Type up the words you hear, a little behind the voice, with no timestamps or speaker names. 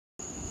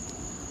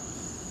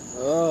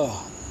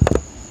Oh,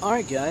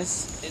 alright,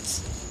 guys.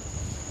 It's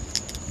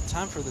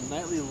time for the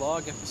Nightly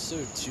Log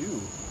episode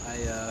 2.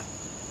 I'm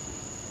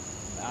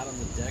out on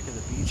the deck of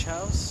the beach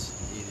house.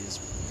 It is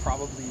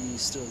probably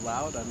still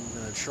loud. I'm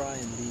going to try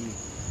and be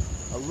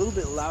a little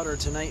bit louder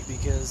tonight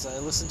because I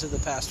listened to the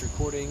past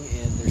recording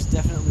and there's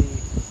definitely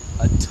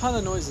a ton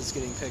of noise that's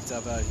getting picked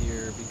up out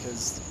here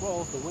because,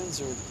 well, the winds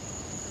are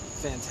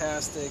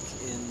fantastic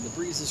and the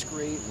breeze is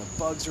great and the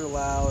bugs are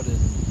loud, and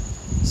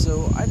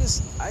so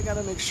I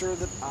gotta make sure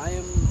that I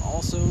am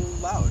also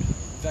loud.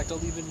 In fact, I'll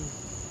maybe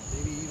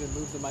even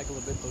move the mic a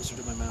little bit closer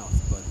to my mouth.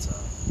 But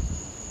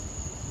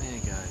man,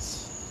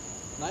 guys,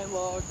 night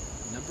log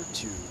number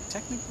 2,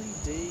 technically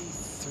day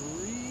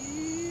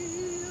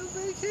 3 of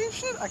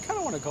vacation. I kind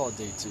of want to call it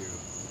day 2.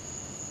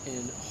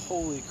 And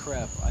holy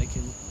crap,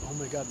 oh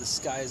my god, the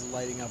sky is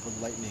lighting up with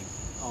lightning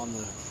on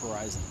the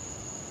horizon.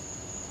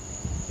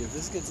 If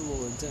this gets a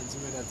little intense,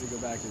 we might have to go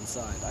back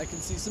inside. I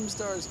can see some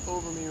stars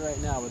over me right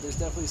now, but there's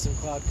definitely some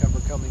cloud cover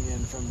coming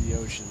in from the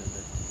ocean, and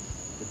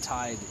the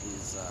tide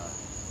is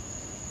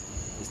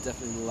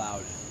definitely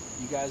loud.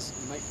 You guys,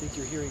 you might think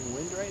you're hearing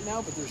wind right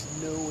now, but there's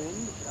no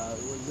wind.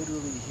 We're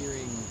literally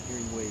hearing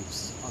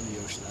waves on the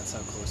ocean. That's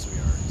how close we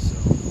are. So,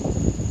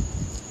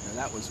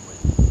 that was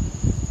wind.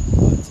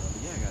 But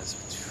yeah, guys,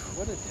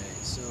 what a day.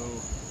 So,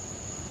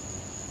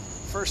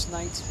 first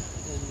night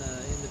in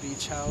the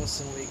beach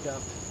house, and wake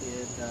up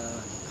and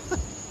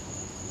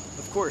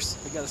of course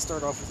I got to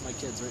start off with my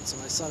kids, right? So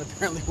my son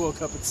apparently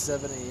woke up at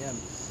 7 a.m.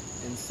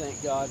 and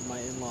thank God my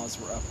in-laws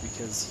were up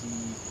because he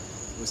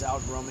was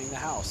out roaming the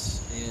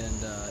house,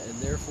 and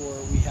therefore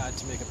we had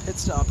to make a pit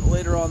stop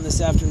later on this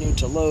afternoon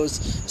to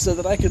Lowe's so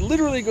that I could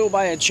literally go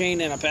buy a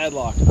chain and a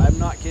padlock. I'm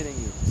not kidding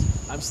you.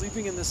 I'm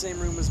sleeping in the same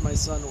room as my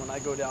son when I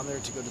go down there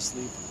to go to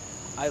sleep.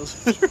 I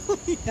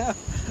literally have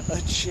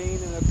a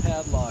chain and a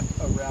padlock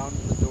around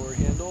the door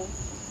handle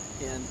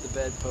and the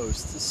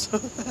bedpost so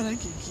that I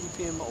can keep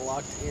him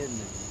locked in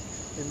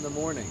the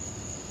morning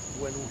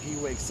when he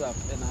wakes up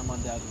and I'm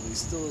undoubtedly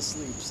still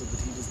asleep, so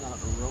that he does not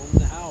roam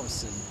the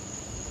house and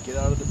get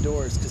out of the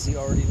doors, because he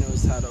already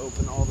knows how to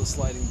open all the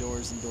sliding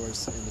doors and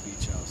doors in the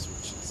beach house,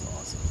 which is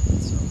awesome.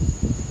 So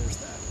there's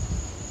that.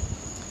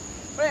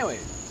 But anyway,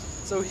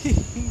 so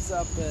he's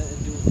up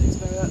and doing things.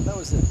 But that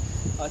was it.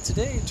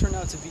 Today turned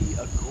out to be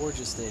a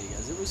gorgeous day,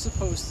 guys. It was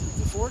supposed to,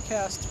 the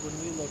forecast when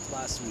we looked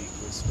last week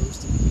was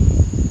supposed to be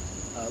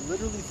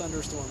literally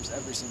thunderstorms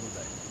every single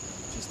day.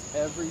 Just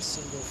every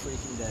single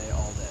freaking day,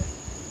 all day.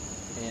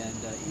 And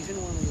even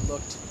when we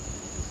looked,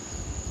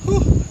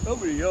 I'm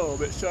gonna yell a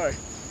bit, sorry.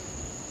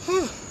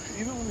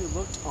 Even when we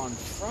looked on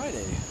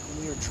Friday,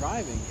 when we were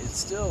driving, it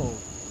still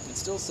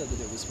said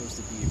that it was supposed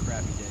to be a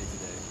crappy day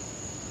today.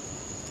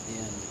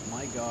 And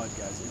my God,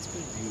 guys, it's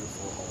been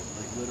beautiful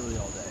literally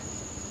all day.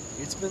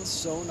 It's been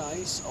so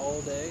nice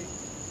all day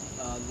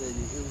that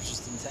it was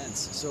just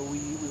intense. So we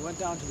went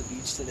down to the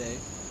beach today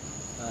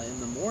in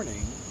the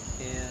morning,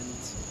 and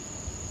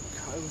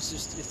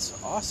it's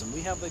awesome.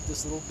 We have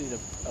this little bit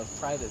of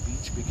private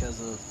beach because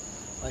of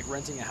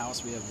renting a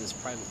house. We have this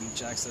private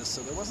beach access,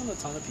 so there wasn't a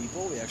ton of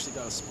people. We actually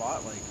got a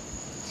spot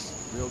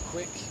real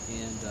quick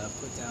and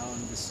put down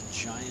this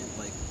giant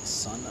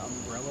sun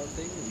umbrella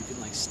thing that you can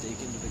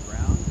stake into the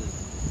ground. And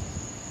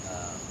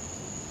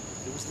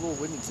it was a little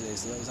windy today,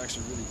 so that was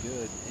actually really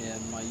good. And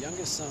my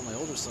youngest son, my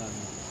older son,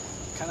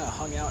 kind of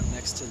hung out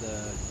next to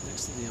the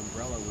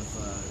umbrella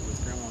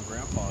with Grandma and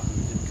Grandpa,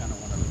 who didn't kind of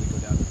want to really go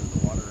down into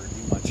the water or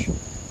do much.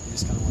 They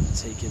just kind of wanted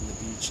to take in the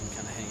beach and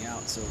kind of hang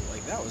out. So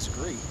that was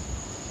great.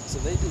 So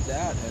they did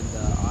that, and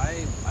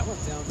I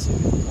went down to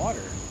the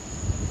water,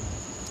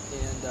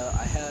 and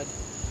I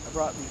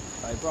brought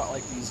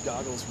these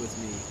goggles with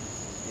me,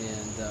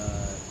 and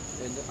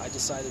I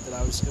decided that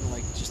I was going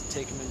to just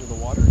take them into the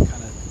water and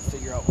kind of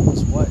figure out what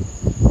was what.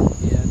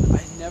 And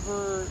I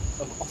never,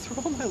 all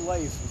through all my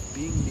life of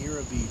being near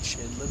a beach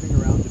and living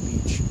around a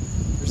beach,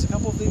 there's a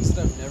couple of things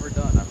that I've never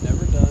done. I've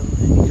never done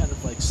any kind of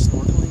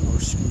snorkeling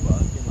or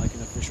scuba in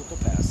an official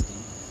capacity,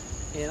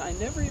 and I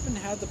never even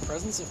had the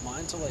presence of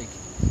mind to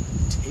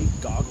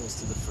take goggles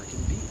to the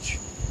freaking beach.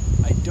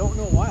 I don't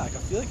know why. I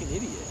feel like an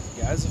idiot,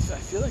 guys. I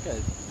feel like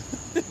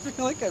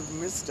I've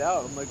missed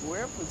out. I'm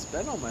where have it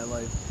been all my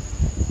life?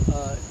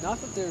 Not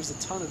that there's a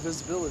ton of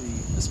visibility,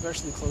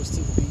 especially close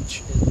to the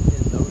beach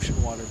in the ocean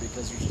water,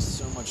 because there's just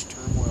so much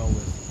turmoil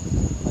with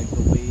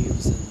the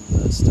waves and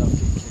the stuff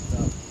getting kicked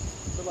up.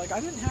 But I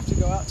didn't have to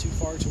go out too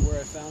far to where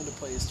I found a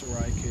place to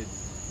where I could,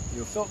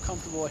 felt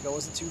comfortable, I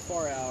wasn't too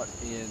far out,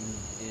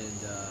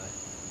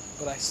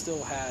 but I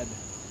still had,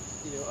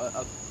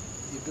 the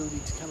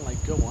ability to kind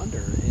of go under.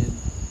 And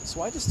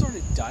so I just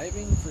started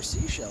diving for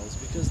seashells,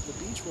 because the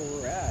beach where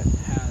we're at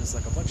has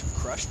a bunch of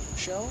crushed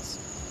shells,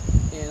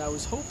 and I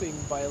was hoping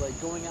by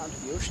going out into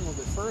the ocean a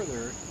little bit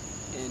further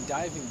and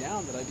diving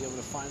down that I'd be able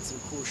to find some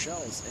cool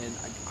shells. And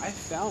I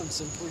found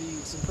some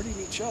pretty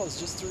neat shells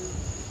just through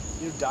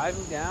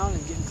diving down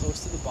and getting close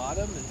to the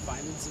bottom and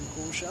finding some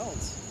cool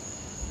shells.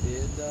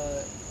 And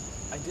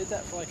I did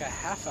that for like a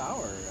half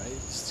hour. I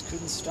just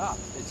couldn't stop.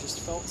 It just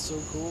felt so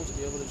cool to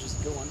be able to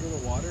just go under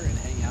the water and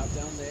hang out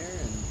down there.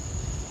 And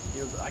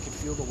I could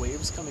feel the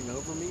waves coming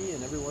over me,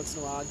 and every once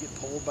in a while I'd get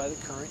pulled by the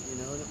current, and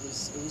it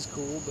was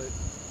cool, but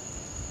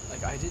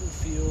like I didn't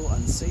feel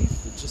unsafe.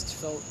 It just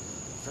felt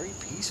very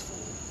peaceful.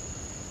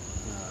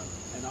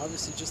 And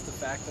obviously just the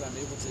fact that I'm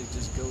able to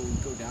just go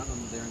down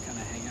under there and kind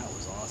of hang out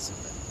was awesome.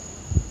 And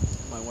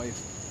my wife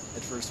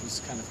at first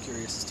was kind of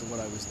curious as to what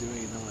I was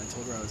doing, and then when I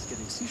told her I was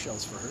getting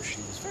seashells for her, she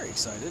was very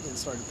excited and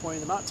started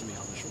pointing them out to me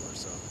on the shore.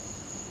 So,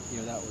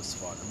 that was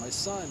fun. And my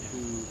son,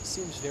 who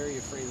seems very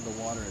afraid of the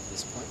water at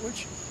this point,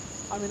 which,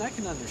 I mean, I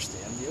can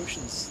understand. The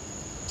ocean's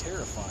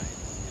terrifying.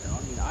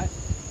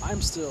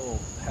 I'm still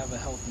have a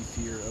healthy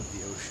fear of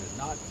the ocean,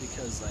 not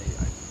because I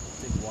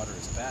think water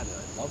is bad.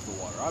 I love the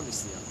water.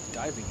 Obviously, I'm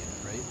diving in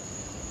it, right?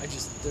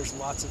 There's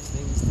lots of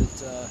things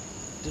that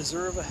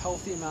deserve a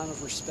healthy amount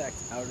of respect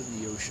out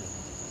in the ocean.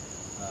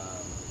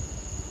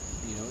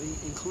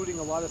 Including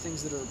a lot of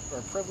things that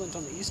are prevalent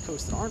on the East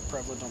Coast that aren't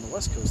prevalent on the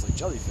West Coast, like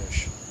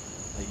jellyfish.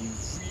 Like, you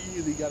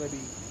really got to be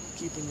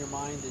keeping your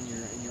mind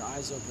and your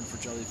eyes open for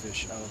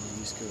jellyfish out on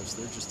the East Coast.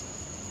 They're just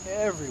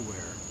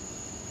everywhere,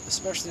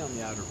 especially on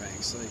the Outer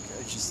Banks. Like,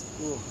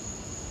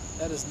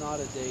 that is not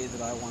a day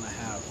that I want to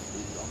have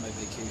on my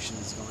vacation,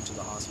 is going to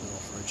the hospital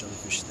for a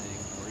jellyfish sting,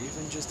 or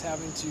even just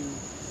having to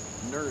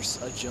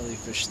nurse a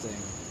jellyfish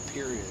sting,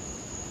 period.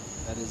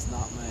 That is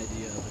not my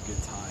idea of a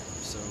good time.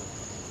 So,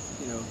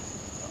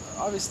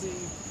 obviously,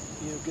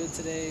 good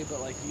today, but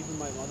like even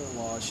my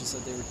mother-in-law, she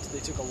said they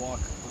took a walk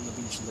on the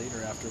beach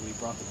later after we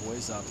brought the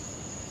boys up,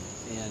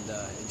 and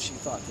she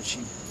thought that she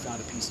found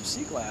a piece of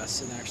sea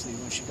glass, and actually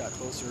when she got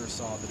closer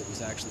saw that it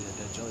was actually a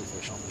dead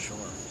jellyfish on the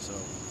shore. So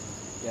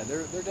yeah,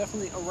 they're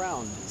definitely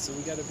around, so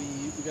we gotta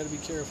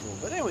be careful.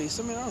 But anyways,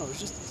 I don't know,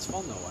 it's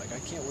fun though. Like, I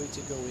can't wait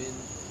to go in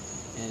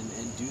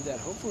and do that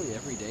hopefully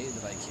every day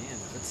that I can.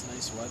 If it's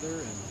nice weather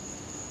and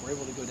we're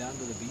able to go down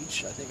to the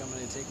beach, I think I'm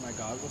going to take my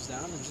goggles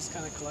down and just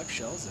kind of collect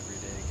shells every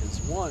day, because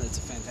one, it's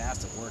a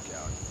fantastic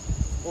workout.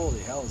 Holy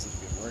hell, is it a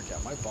good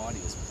workout. My body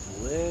is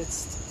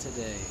blitzed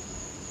today.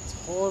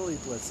 Totally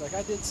blitzed. Like,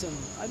 I did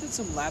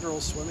some lateral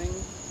swimming,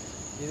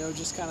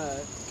 just kind of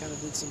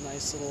did some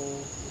nice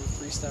little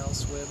freestyle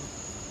swim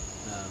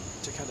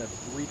to kind of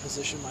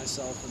reposition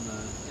myself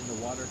in the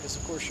water, because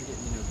of course you're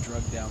getting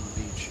drugged down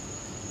the beach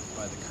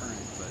by the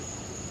current. But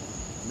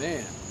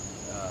man,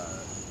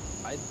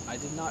 I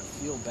did not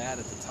feel bad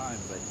at the time,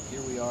 but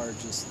here we are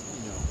just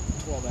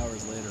 12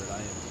 hours later, and I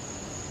am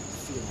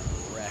feeling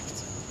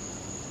wrecked.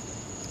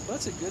 But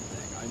that's a good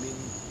thing.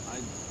 I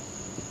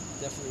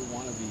definitely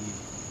want to be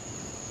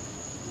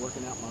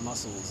working out my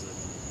muscles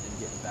and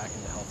getting back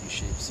into healthy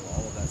shape, so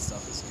all of that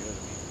stuff is good.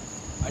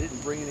 I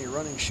didn't bring any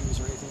running shoes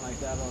or anything like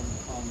that on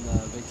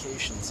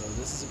vacation, so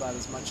this is about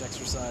as much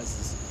exercise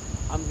as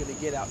I'm going to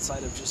get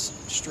outside of just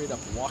straight up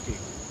walking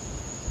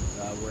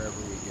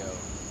wherever we go.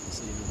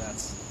 So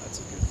that's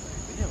a good thing.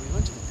 But yeah, we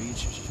went to the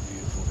beach, which is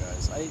beautiful,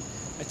 guys.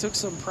 I took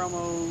some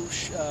promo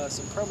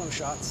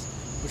shots,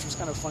 which was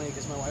kind of funny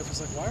because my wife was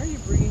like, "Why are you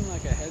bringing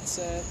like a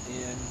headset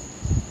and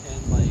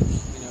like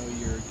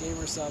your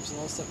gamer subs and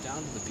all this stuff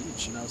down to the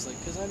beach?" And I was like,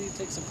 "Because I need to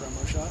take some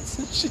promo shots."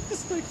 And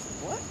she's like,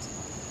 "What?"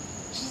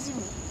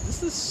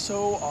 This is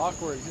so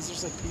awkward because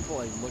there's like people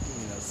like looking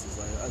at us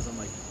as I'm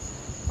like,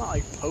 not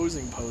like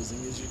posing as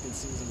you can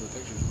see in some of the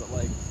pictures, but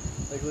like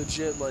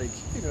legit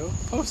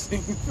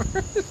posing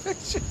for the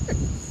pictures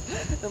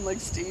and like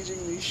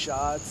staging these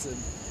shots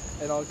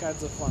and all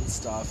kinds of fun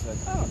stuff. And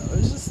I don't know,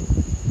 it's just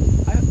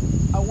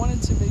I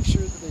wanted to make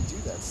sure that they do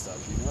that stuff.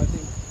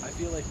 I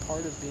feel like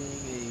part of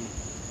being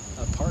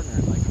a partner,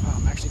 and like, wow,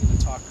 I'm actually going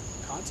to talk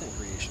content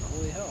creation.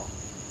 Holy hell.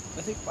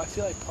 I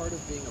feel like part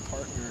of being a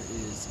partner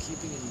is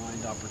keeping in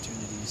mind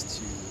opportunities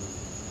to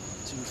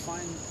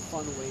find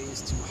fun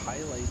ways to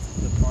highlight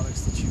the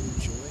products that you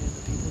enjoy and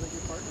the people that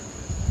you're partnering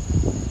with.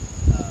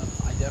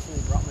 I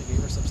definitely brought my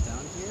gamer subs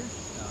down here,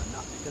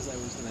 not because I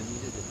was going to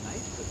need it at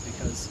night, but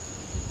because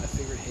I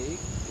figured,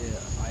 hey,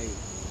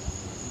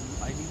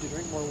 I need to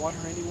drink more water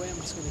anyway.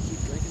 I'm just going to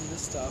keep drinking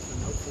this stuff and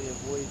hopefully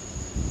avoid,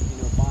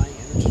 buying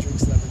energy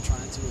drinks that I've been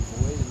trying to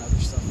avoid and other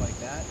stuff like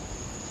that.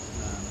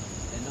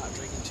 And not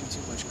drinking too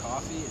much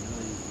coffee and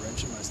really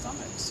wrenching my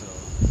stomach. So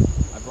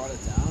I brought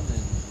it down,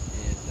 and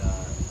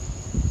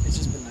it's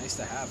just been nice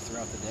to have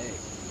throughout the day.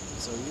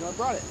 So I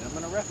brought it, and I'm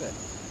gonna rep it.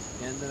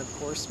 And then of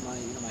course my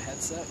my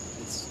headset.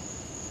 It's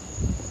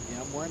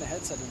I'm wearing a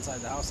headset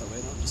inside the house, that way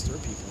I don't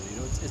disturb people.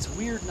 It's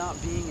weird not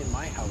being in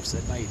my house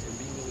at night and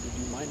being able to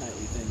do my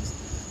nightly things.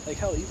 Like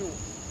hell,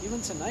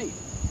 even tonight,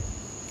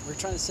 we're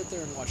trying to sit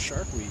there and watch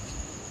Shark Week.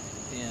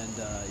 And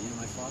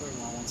my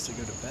father-in-law wants to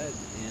go to bed,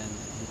 and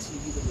the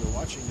TV that we're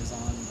watching is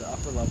on the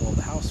upper level of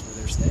the house where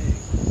they're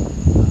staying,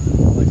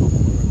 like on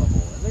the lower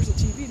level. And there's a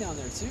TV down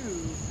there too,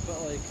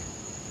 but like,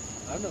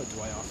 I don't know,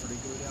 do I offer to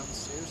go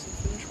downstairs and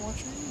finish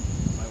watching?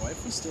 My wife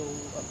was still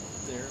up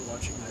there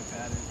watching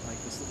iPad in like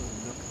this little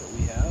nook that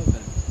we have,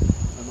 and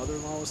my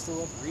mother-in-law was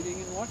still up reading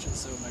and watching,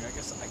 so I'm like, I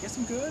guess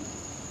I'm good.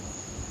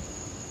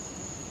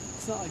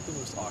 It's not like the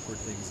most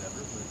awkward things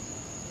ever, but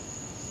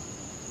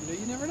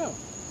you never know.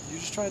 You're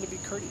just trying to be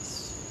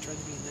courteous. Trying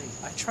to be nice.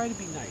 I try to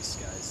be nice,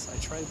 guys. I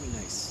try to be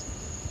nice.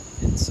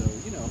 And so,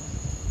 I'm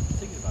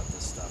thinking about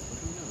this stuff, but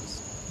who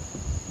knows?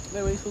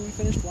 Anyway, so we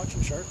finished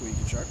watching Shark Week,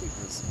 and Shark Week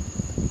was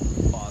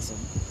awesome.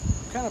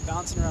 I'm kind of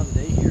bouncing around the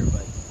day here,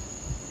 but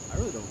I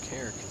really don't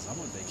care because I'm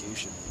on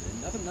vacation.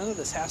 And none of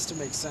this has to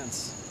make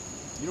sense.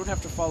 You don't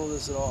have to follow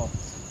this at all.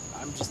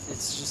 It's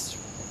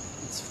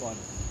fun.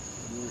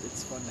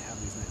 It's fun to have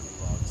these nightly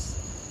logs.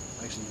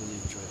 I actually really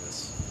enjoy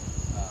this.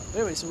 But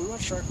anyway, so we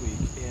watched Shark Week,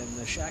 and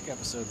the Shaq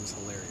episode was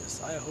hilarious.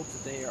 I hope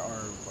that there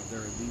are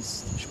at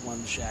least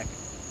one Shaq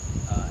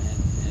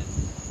and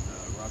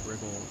Rob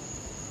Riggle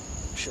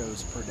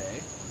shows per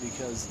day,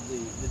 because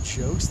the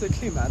jokes that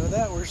came out of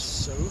that were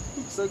so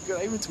good.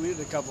 I even tweeted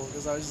a couple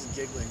because I was just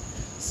giggling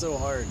so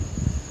hard.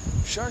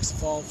 Sharks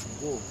evolved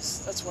from wolves.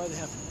 That's why they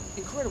have an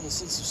incredible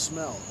sense of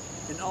smell,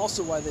 and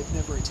also why they've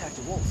never attacked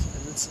a wolf.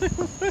 And it's like,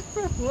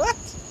 what?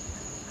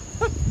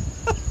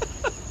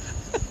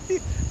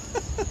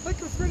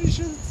 Like, I'm pretty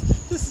sure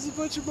this is a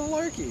bunch of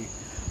malarkey.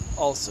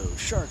 Also,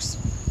 sharks,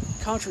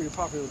 contrary to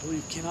popular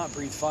belief, cannot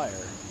breathe fire.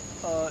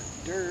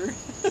 Durr.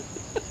 But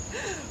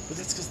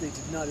that's because they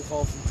did not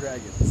evolve from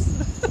dragons.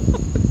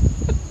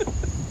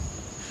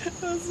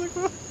 I was like,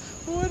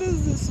 what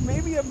is this?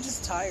 Maybe I'm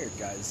just tired,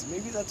 guys.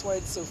 Maybe that's why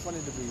it's so funny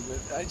to me. But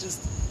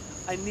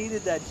I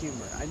needed that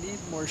humor. I need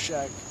more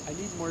Shaq. I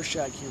need more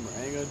Shaq humor.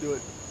 I ain't gonna do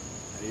it.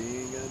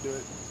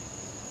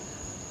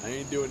 I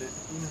ain't doing it.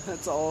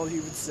 That's all he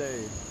would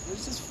say.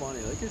 It's just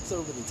funny. Like, it's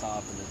over the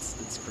top and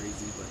it's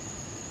crazy. But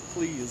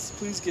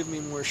please give me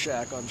more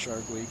Shaq on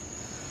Shark Week.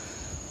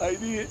 I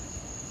need it.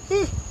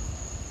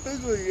 That's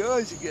what you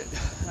always get.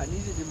 I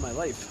need it in my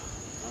life.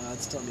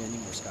 That's telling me I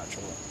need more Scotch.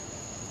 Hold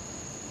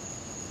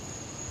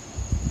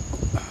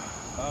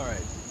on. All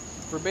right.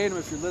 Verbatim,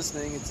 if you're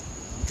listening, I'm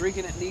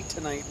drinking it neat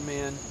tonight,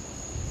 man.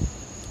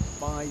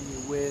 Fine, you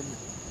win.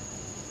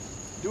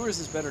 Doers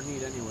is better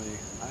neat anyway.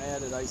 I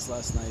added ice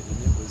last night and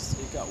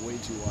it got way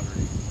too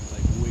watery,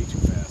 like way too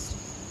fast.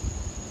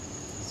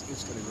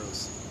 It's kind of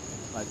gross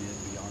by the end,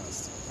 to be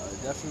honest.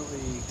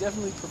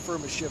 Definitely prefer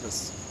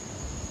Mashivas.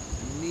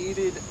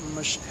 Needed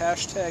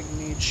hashtag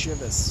need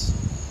Shivas.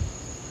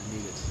 I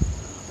need it.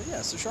 But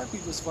yeah, so Shark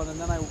Week was fun, and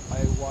then I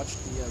watched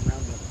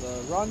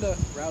the Ronda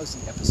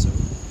Rousey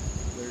episode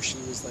where she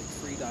was like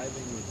free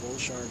diving with bull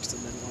sharks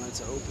and then wanted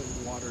to open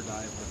water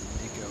dive with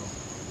Mako.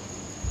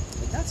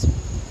 And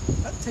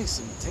that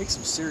takes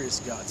some serious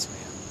guts,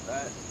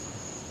 man.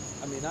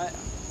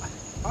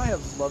 I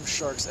have loved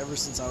sharks ever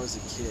since I was a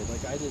kid.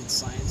 Like, I did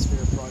science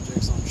fair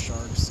projects on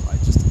sharks. I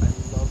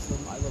love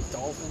them. I love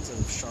dolphins. I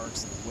love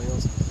sharks and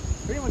whales.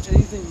 Pretty much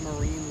anything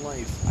marine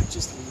life. I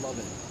just love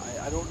it.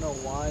 I don't know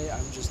why.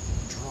 I'm just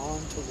drawn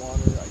to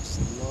water. I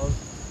just love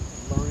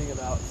learning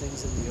about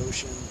things in the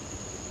ocean.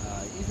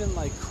 Even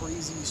like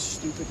crazy,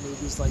 stupid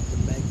movies like The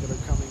Meg that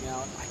are coming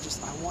out.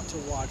 I want to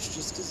watch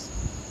just because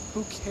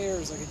who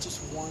cares? Like, I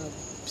just want to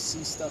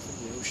see stuff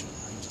in the ocean.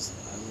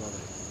 I love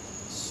it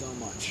so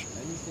much.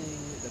 Anything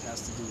that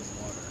has to do with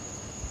water.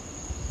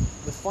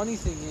 The funny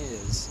thing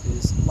is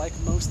like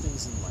most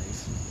things in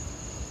life,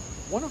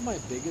 one of my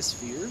biggest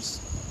fears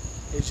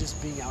is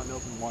just being out in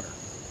open water.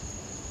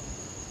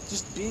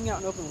 Just being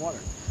out in open water.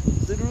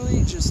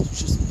 Literally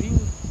just being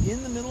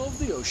in the middle of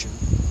the ocean,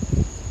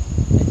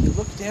 and you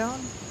look down,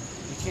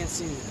 you can't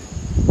see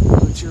anything. You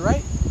look to your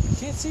right, you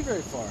can't see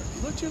very far.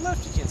 You look to your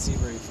left, you can't see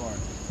very far.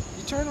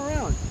 You turn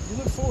around, you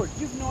look forward,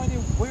 you have no idea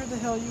where the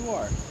hell you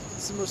are.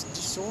 It's the most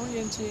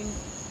disorienting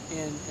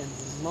and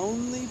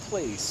lonely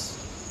place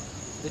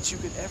that you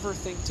could ever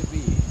think to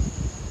be.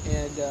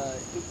 And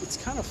it's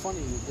kind of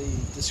funny. They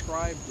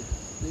described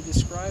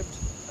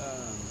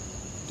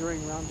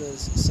during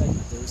Rhonda's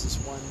segment, there was this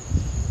one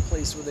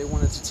place where they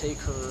wanted to take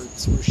her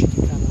to where she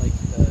could kind of like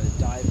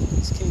dive in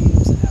these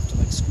caves and have to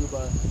like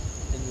scuba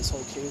in this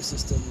whole cave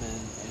system.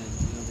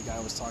 And the guy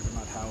was talking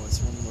about how it's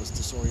one of the most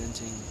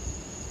disorienting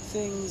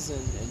things,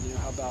 and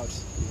how about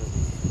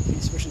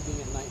especially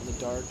being at night in the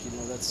dark.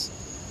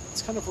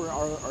 It's kind of where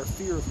our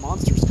fear of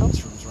monsters comes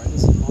from, right?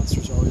 Is that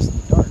monsters are always in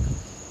the dark.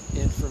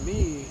 And for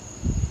me,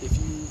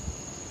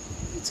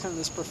 it's kind of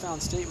this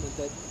profound statement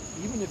that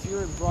even if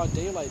you're in broad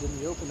daylight in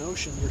the open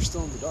ocean, you're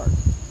still in the dark.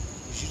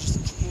 Because you just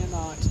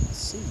cannot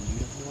see. You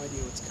have no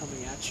idea what's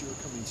coming at you or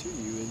coming to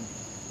you. And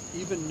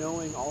even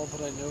knowing all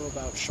that I know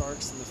about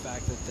sharks and the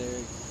fact that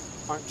they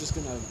aren't just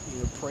going to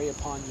prey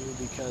upon you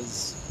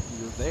because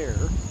you're there,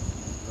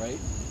 right?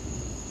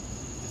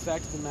 The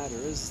fact of the matter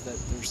is that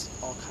there's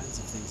all kinds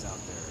of things out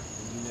there,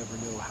 and you never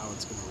know how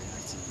it's going to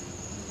react to you,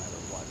 no matter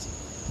what.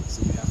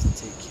 So you have to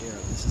take care.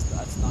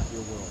 That's not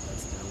your world.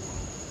 That's their world.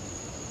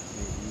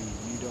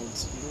 You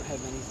don't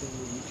have anything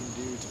that you can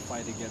do to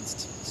fight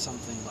against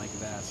something like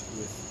that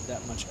with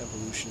that much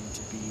evolution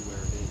to be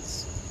where it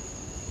is.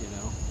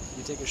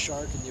 You take a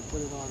shark and you put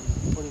it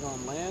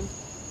on land.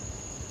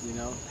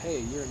 Hey,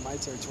 you're in my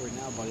territory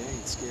now, buddy. I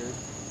ain't scared.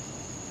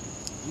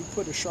 You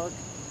put a shark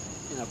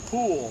in a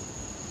pool,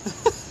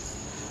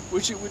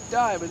 which it would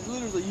die. But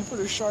literally, you put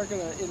a shark in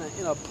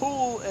a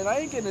pool, and I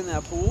ain't getting in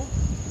that pool.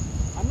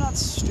 I'm not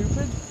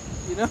stupid,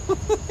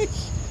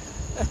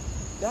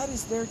 That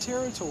is their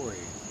territory,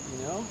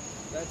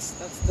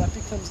 that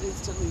becomes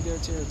instantly their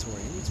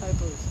territory. Any type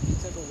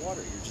of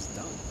water, you're just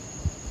done.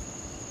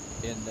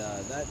 And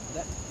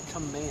that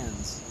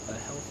commands a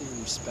healthy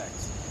respect.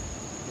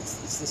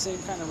 It's the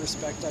same kind of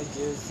respect I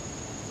give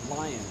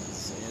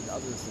lions and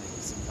other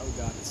things. And oh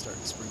god, it's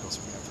starting to sprinkle,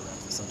 so we have to wrap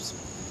this up soon.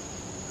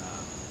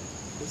 Um,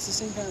 it's the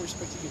same kind of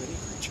respect you give any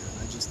creature.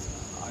 And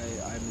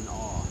I'm in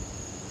awe,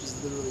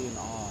 just literally in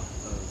awe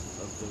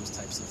of those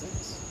types of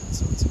things. And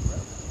so it's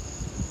incredible.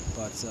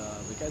 But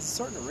guys, it's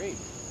starting to rain.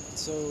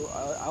 So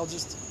I'll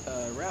just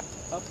wrap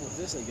up with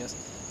this, I guess.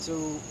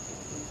 So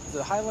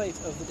the highlight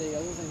of the day,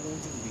 other than going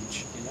to the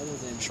beach and other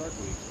than Shark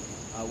Week,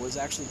 was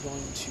actually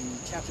going to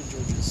Captain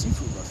George's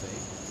Seafood Buffet,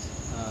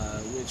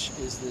 which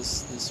is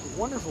this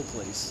wonderful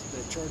place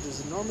that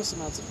charges enormous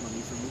amounts of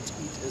money for you to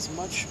eat as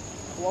much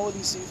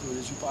quality seafood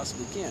as you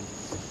possibly can.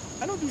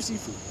 I don't do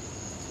seafood.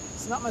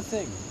 It's not my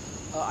thing.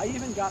 I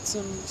even got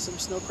some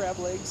snow crab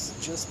legs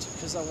just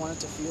because I wanted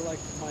to feel like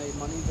my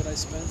money that I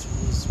spent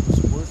was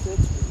worth it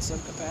in some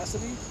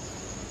capacity.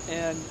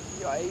 And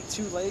I ate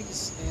 2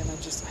 legs, and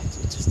it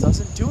just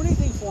doesn't do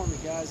anything for me,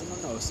 guys. I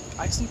don't know.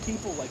 I see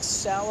people like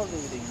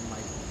salivating and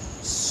like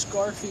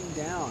scarfing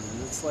down,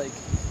 and it's like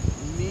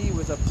me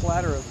with a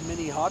platter of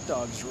mini hot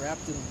dogs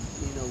wrapped in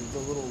the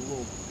little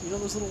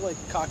those little like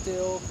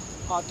cocktail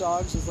hot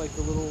dogs with like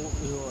the little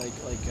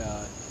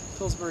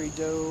Pillsbury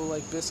dough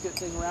like biscuit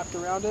thing wrapped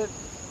around it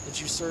that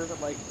you serve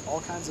at like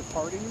all kinds of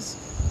parties.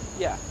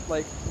 Yeah,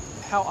 like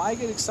how I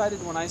get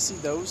excited when I see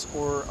those,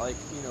 or like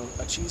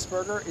a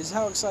cheeseburger, is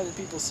how excited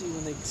people see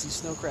when they see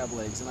snow crab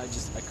legs, and I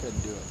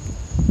couldn't do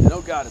it. And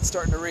oh god, it's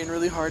starting to rain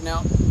really hard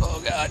now.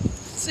 Oh god,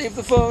 save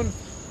the phone,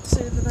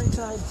 save the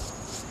nighttime.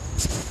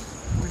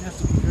 We're gonna have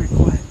to be very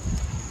quiet.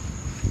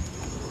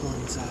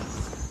 Going inside.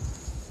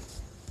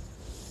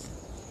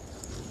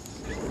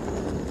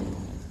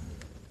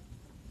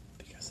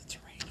 Because it's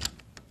raining.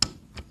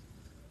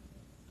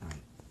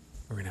 Alright,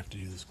 we're gonna have to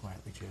do this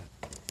quietly, chat.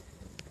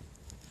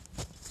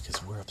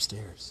 Because we're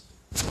upstairs.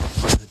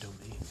 We're in the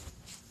domain.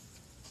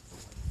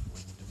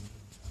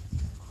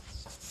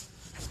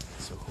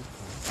 So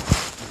hopefully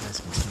you guys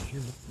can still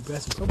hear me. You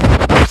guys can probably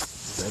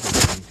better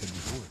than you could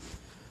before.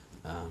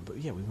 But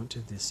yeah, we went to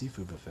the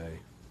seafood buffet,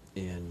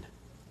 and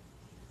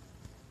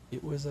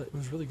it was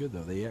really good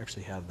though. They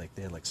actually had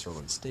like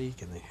sirloin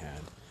steak, and they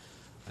had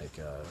like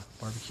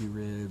barbecue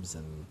ribs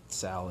and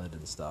salad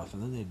and stuff,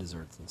 and then they had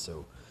desserts. And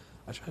so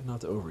I tried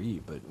not to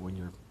overeat, but when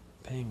you're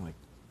paying like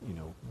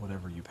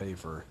whatever you pay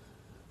for,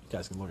 you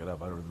guys can look it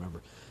up. I don't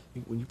remember.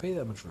 When you pay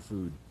that much for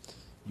food,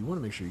 you want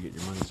to make sure you get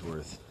your money's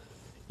worth,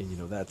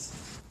 and that's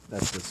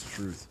just the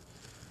truth.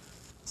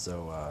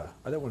 So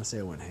I don't want to say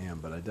I went ham,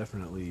 but I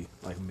definitely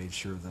made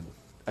sure that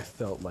I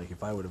felt like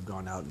if I would have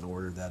gone out and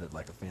ordered that at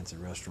like a fancy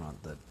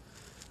restaurant, that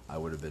I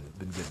would have been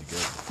good to go. The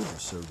food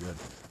was so good.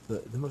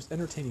 The most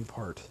entertaining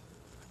part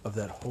of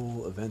that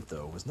whole event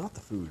though was not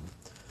the food.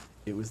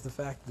 It was the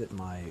fact that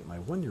my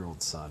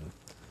 1-year-old son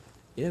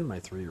and my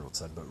 3-year-old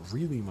son, but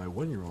really my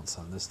 1-year-old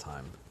son this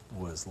time,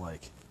 was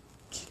like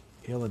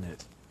killing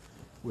it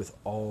with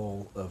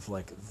all of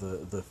like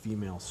the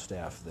female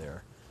staff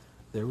there.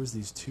 There was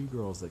these 2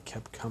 girls that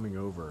kept coming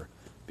over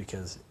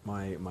because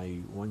my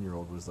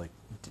 1-year-old was like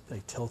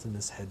tilting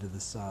his head to the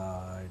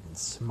side and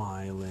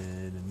smiling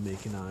and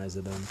making eyes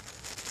at him,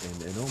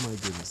 and oh my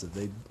goodness, that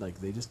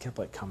they just kept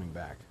like coming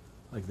back.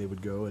 Like they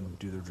would go and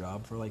do their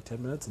job for like 10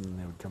 minutes and then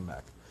they would come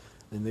back,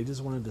 and they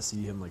just wanted to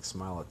see him like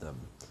smile at them.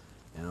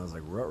 And I was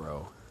like,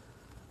 ruh-roh,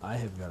 I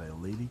have got a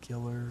lady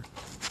killer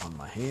on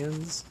my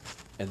hands.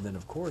 And then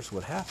of course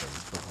what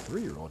happens, but the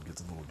 3-year-old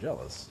gets a little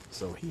jealous,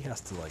 so he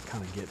has to like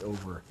kind of get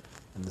over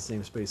in the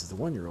same space as the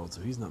 1-year-old,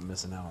 so he's not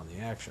missing out on the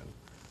action.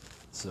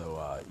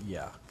 So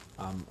yeah,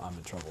 I'm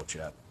in trouble,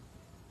 chat.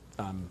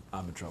 I'm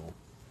in trouble,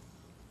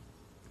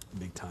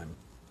 big time.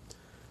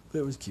 But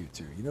it was cute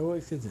too.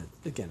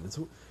 Again, it's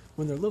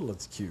when they're little,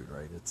 it's cute,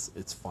 right?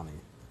 It's funny.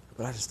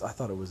 But I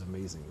thought it was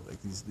amazing.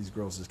 Like these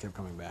girls just kept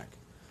coming back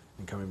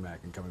and coming back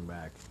and coming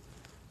back.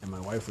 And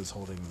my wife was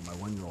holding my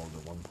 1-year-old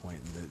at one point,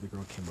 and the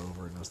girl came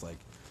over and was like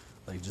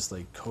just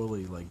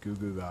totally like goo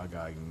goo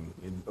gaga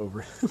and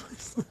over.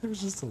 It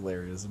was just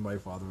hilarious. And my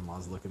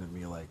father-in-law's looking at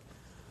me like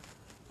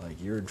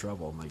you're in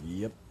trouble. I'm like,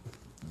 yep,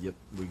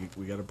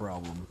 we got a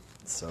problem.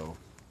 So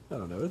I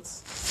don't know.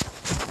 It's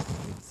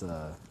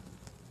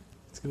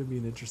gonna be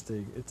an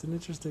interesting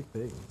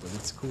thing, but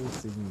it's cool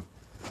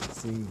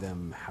seeing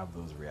them have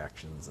those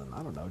reactions, and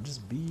I don't know,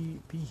 just be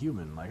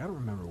human. Like I don't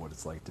remember what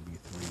it's like to be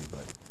 3,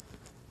 but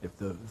if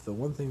the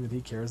one thing that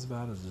he cares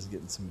about is just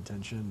getting some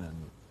attention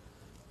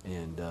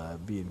and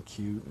being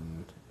cute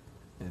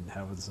and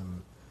having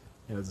some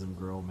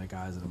girl make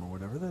eyes at him or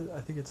whatever, I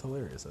think it's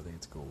hilarious. I think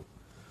it's cool.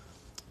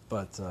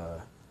 But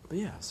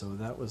yeah, so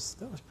that was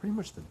pretty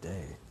much the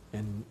day,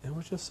 and it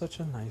was just such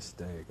a nice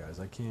day, guys.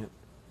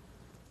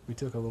 We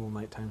took a little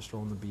nighttime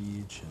stroll on the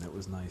beach, and it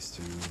was nice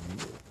to.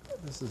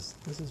 This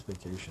is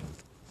vacation.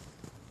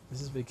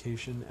 This is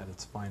vacation at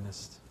its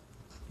finest,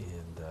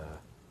 and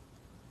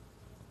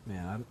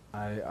man,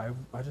 I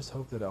just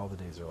hope that all the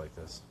days are like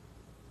this.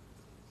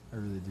 I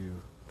really do,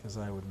 because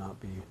I would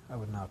not be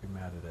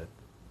mad at it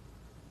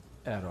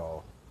at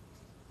all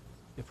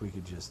if we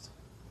could just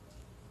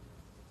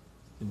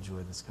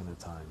enjoy this kind of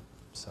time.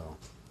 So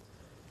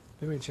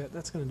anyway, chat,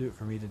 that's going to do it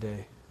for me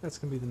today. That's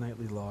going to be the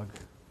nightly log.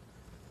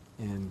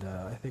 And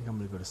I think I'm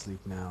going to go to sleep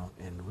now,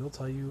 and we'll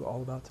tell you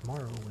all about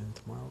tomorrow when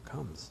tomorrow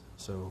comes.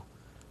 So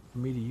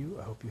from me to you,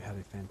 I hope you had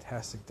a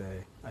fantastic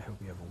day. I hope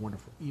you have a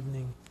wonderful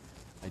evening.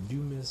 I do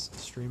miss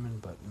streaming,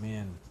 but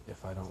man,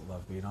 if I don't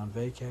love being on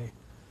vacay.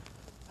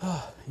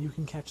 You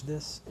can catch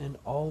this and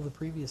all the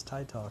previous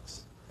Tide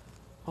Talks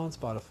on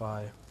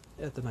Spotify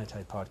at the Night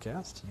Tide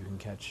Podcast. You can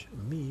catch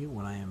me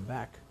when I am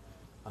back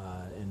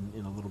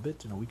in a little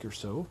bit, in a week or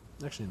so.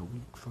 Actually, in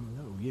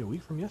a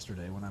week from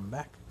yesterday when I'm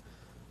back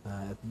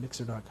at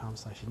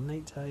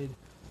mixer.com/nighttide. You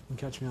can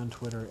catch me on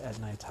Twitter at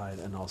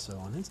nighttide and also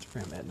on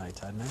Instagram at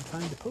nighttide. And I'm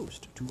trying to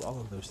post to all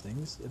of those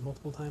things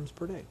multiple times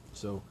per day.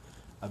 So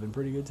I've been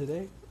pretty good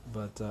today,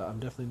 but I'm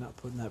definitely not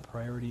putting that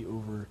priority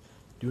over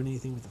doing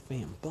anything with the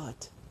fam.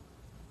 But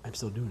I'm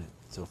still doing it.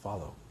 So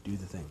follow, do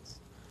the things.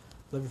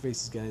 Love your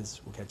faces, guys.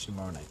 We'll catch you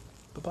tomorrow night.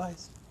 Bye-bye.